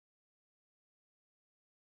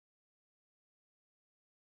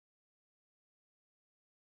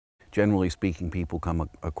generally speaking, people come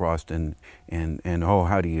across and oh,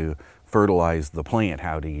 how do you fertilize the plant?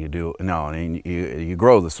 How do you do it? No, I mean, you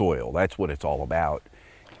grow the soil. That's what it's all about.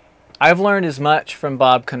 I've learned as much from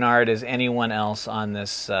Bob Cannard as anyone else on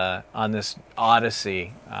this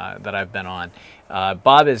odyssey that I've been on.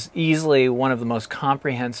 Bob is easily one of the most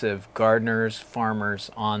comprehensive gardeners, farmers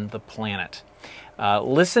on the planet.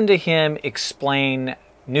 Listen to him explain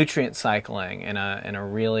nutrient cycling in a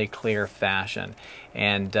really clear fashion.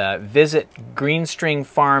 And visit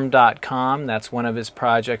greenstringfarm.com. That's one of his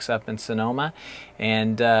projects up in Sonoma.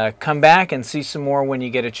 And come back and see some more when you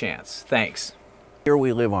get a chance. Thanks. Here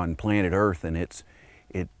we live on planet Earth, and it's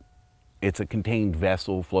a contained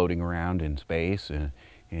vessel floating around in space, and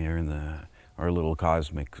here in our little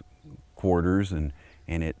cosmic quarters, and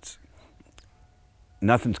it's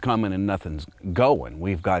nothing's coming and nothing's going.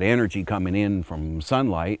 We've got energy coming in from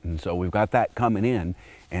sunlight, and so we've got that coming in,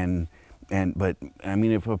 but I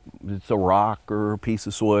mean, if it's a rock or a piece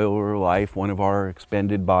of soil or life, one of our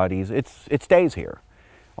expended bodies, it stays here.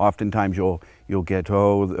 Oftentimes you'll get,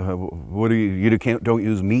 oh, what do you don't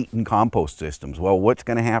use meat in compost systems. Well, what's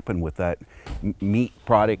going to happen with that meat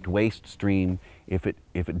product waste stream if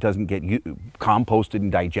it doesn't get composted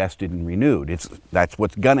and digested and renewed? That's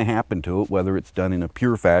what's going to happen to it, whether it's done in a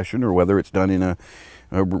pure fashion or whether it's done in a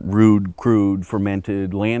rude, crude,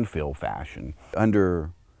 fermented landfill fashion.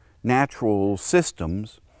 Under natural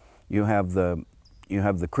systems, you have the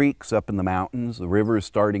creeks up in the mountains, the rivers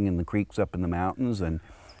starting in the creeks up in the mountains, and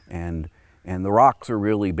the rocks are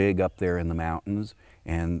really big up there in the mountains,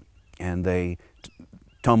 and they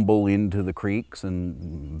tumble into the creeks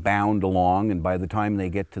and bound along, and by the time they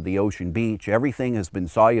get to the ocean beach, everything has been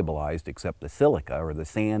solubilized except the silica, or the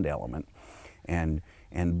sand element. And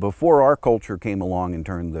before our culture came along and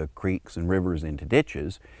turned the creeks and rivers into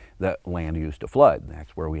ditches, the land used to flood.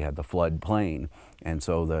 That's where we had the flood plain. And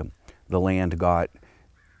so the land got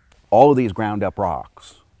all of these ground up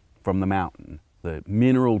rocks from the mountain, the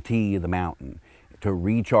mineral tea of the mountain, to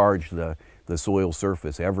recharge the soil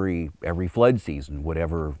surface every flood season,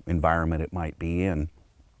 whatever environment it might be in.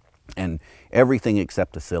 And everything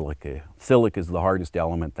except the silica. Silica is the hardest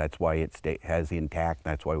element. That's why it has intact.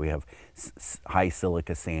 That's why we have high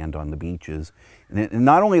silica sand on the beaches. And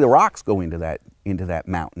not only the rocks go into that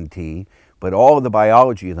mountain tea, but all of the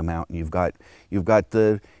biology of the mountain. You've got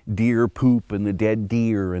the deer poop and the dead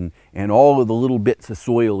deer and all of the little bits of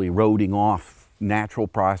soil eroding off. Natural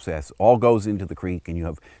process all goes into the creek, and you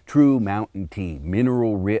have true mountain tea,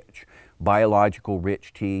 mineral rich, biological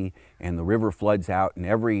rich tea, and the river floods out, and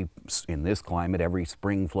in this climate, every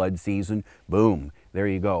spring flood season, boom, there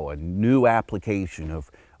you go, a new application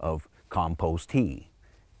of compost tea,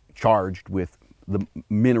 charged with the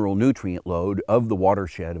mineral nutrient load of the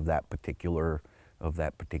watershed of that particular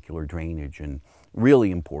drainage, and really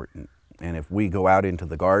important. And if we go out into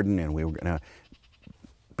the garden and we were going to,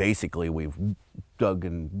 basically we've dug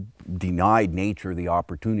and denied nature the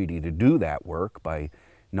opportunity to do that work by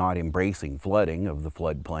not embracing flooding of the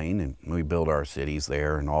floodplain, and we build our cities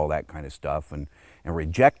there and all that kind of stuff, and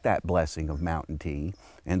reject that blessing of mountain tea.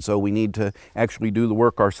 And so we need to actually do the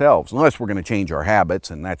work ourselves, unless we're going to change our habits,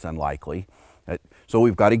 and that's unlikely. So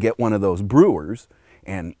we've got to get one of those brewers,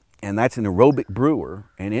 and that's an aerobic brewer,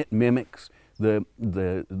 and it mimics the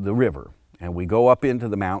river. And we go up into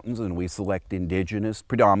the mountains and we select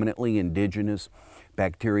predominantly indigenous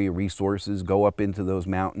bacteria resources, go up into those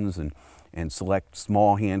mountains and select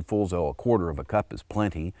small handfuls, a quarter of a cup is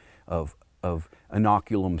plenty, of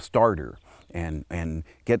inoculum starter, and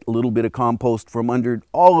get a little bit of compost from under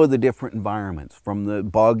all of the different environments, from the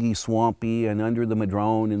boggy, swampy, and under the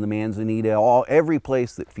madrone and the manzanita, every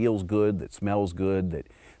place that feels good, that smells good,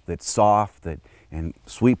 that's soft, and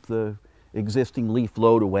sweep the existing leaf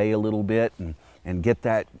load away a little bit, and get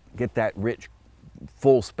that rich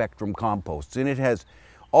full spectrum compost. And it has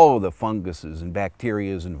all of the funguses and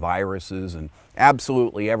bacterias and viruses and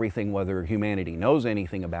absolutely everything, whether humanity knows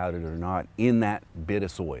anything about it or not, in that bit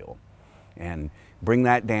of soil. And bring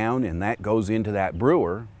that down, and that goes into that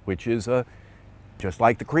brewer, which is just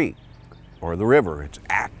like the creek or the river. It's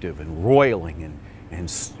active and roiling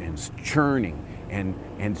and churning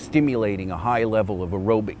and stimulating a high level of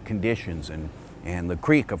aerobic conditions. And the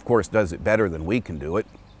creek, of course, does it better than we can do it,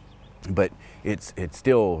 but it's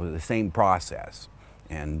still the same process.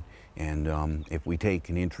 And if we take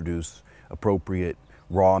and introduce appropriate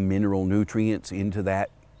raw mineral nutrients into that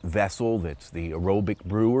vessel that's the aerobic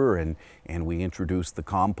brewer, and we introduce the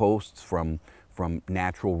composts from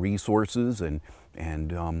natural resources and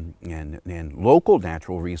local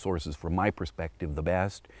natural resources, from my perspective, the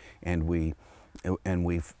best, and we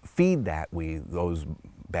feed that, those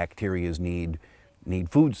bacterias need need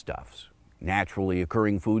foodstuffs, naturally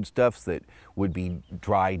occurring foodstuffs that would be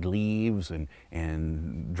dried leaves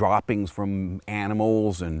and droppings from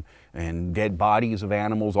animals and dead bodies of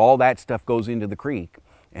animals. All that stuff goes into the creek.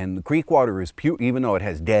 And the creek water is pure, even though it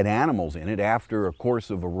has dead animals in it. After a course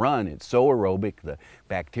of a run, it's so aerobic, the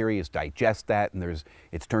bacteria digest that, and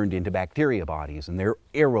it's turned into bacteria bodies, and they're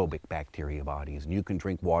aerobic bacteria bodies. And you can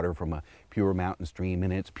drink water from a pure mountain stream,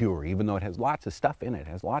 and it's pure, even though it has lots of stuff in it,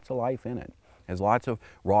 has lots of life in it. Has lots of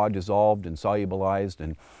raw dissolved and solubilized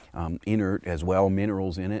and inert as well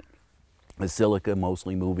minerals in it. The silica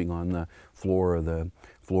mostly moving on the floor of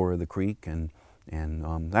the creek, and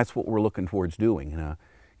that's what we're looking towards doing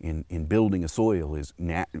in building a soil, is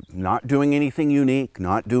not doing anything unique,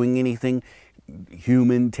 not doing anything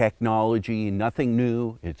human technology, nothing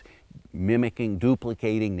new. It's mimicking,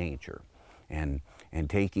 duplicating nature, and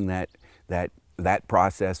taking that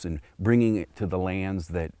process and bringing it to the lands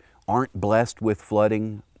that aren't blessed with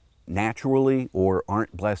flooding naturally or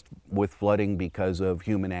aren't blessed with flooding because of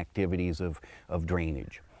human activities of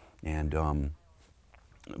drainage. And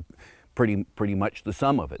pretty much the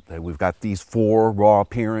sum of it. We've got these 4 raw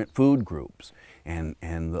parent food groups, and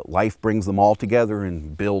the life brings them all together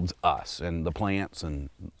and builds us and the plants and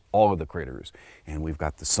all of the critters. And we've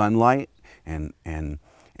got the sunlight and the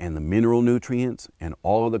mineral nutrients and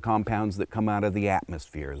all of the compounds that come out of the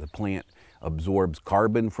atmosphere. The plant absorbs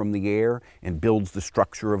carbon from the air and builds the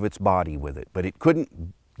structure of its body with it. But it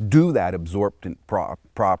couldn't do that absorptant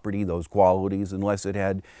property, those qualities, unless it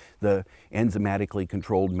had the enzymatically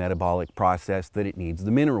controlled metabolic process that it needs the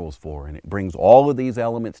minerals for. And it brings all of these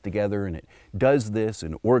elements together, and it does this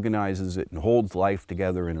and organizes it and holds life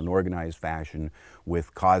together in an organized fashion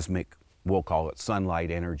with cosmic, we'll call it sunlight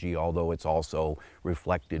energy, although it's also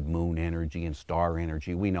reflected moon energy and star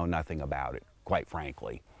energy. We know nothing about it, quite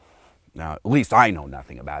frankly. Now, at least I know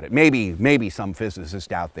nothing about it. Maybe some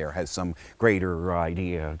physicist out there has some greater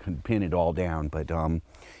idea, can pin it all down. But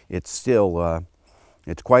it's still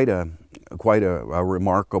it's quite a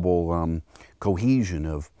remarkable cohesion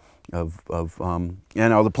of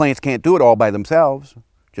the plants can't do it all by themselves,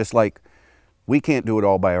 just like we can't do it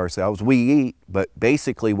all by ourselves. We eat, but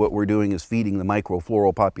basically what we're doing is feeding the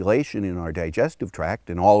microfloral population in our digestive tract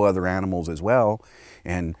and all other animals as well,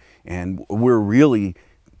 and we're really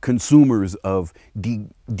consumers of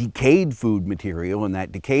decayed food material, and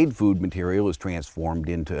that decayed food material is transformed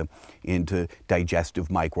into digestive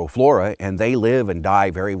microflora, and they live and die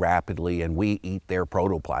very rapidly, and we eat their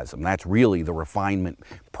protoplasm. That's really the refinement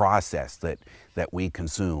process that we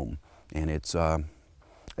consume. And it's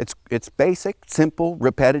basic, simple,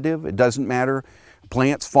 repetitive. It doesn't matter.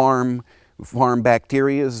 Plants farm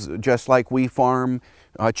bacteria just like we farm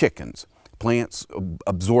chickens. Plants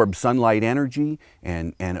absorb sunlight energy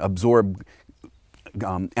and absorb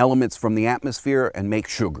elements from the atmosphere and make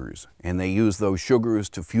sugars. And they use those sugars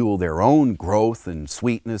to fuel their own growth and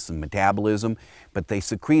sweetness and metabolism, but they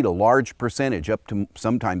secrete a large percentage, up to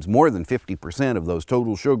sometimes more than 50% of those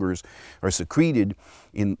total sugars are secreted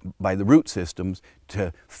by the root systems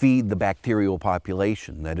to feed the bacterial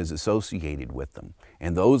population that is associated with them.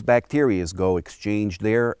 And those bacteria go exchange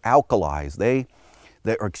their alkalis. They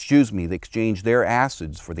exchange their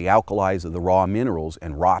acids for the alkalis of the raw minerals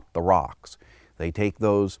and rot the rocks. They take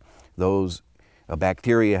a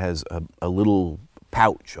bacteria has a little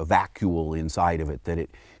pouch, a vacuole inside of it that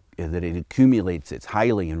it accumulates its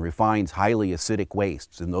highly and refines highly acidic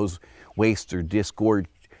wastes, and those wastes are disgorged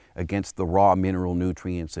against the raw mineral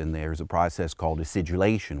nutrients, and there's a process called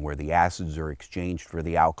acidulation where the acids are exchanged for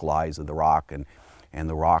the alkalis of the rock, and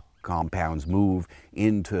the rock compounds move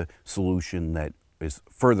into solution that is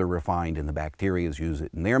further refined, and the bacteria use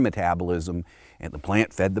it in their metabolism. And the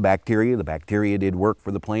plant fed the bacteria did work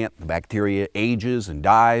for the plant, the bacteria ages and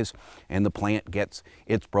dies, and the plant gets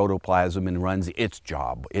its protoplasm and runs its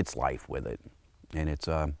job, its life with it. And it's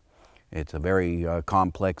a very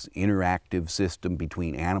complex interactive system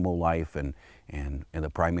between animal life and the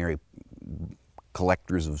primary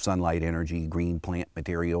collectors of sunlight energy, green plant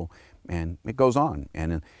material, and it goes on.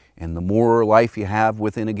 And the more life you have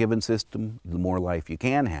within a given system, the more life you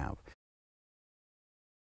can have.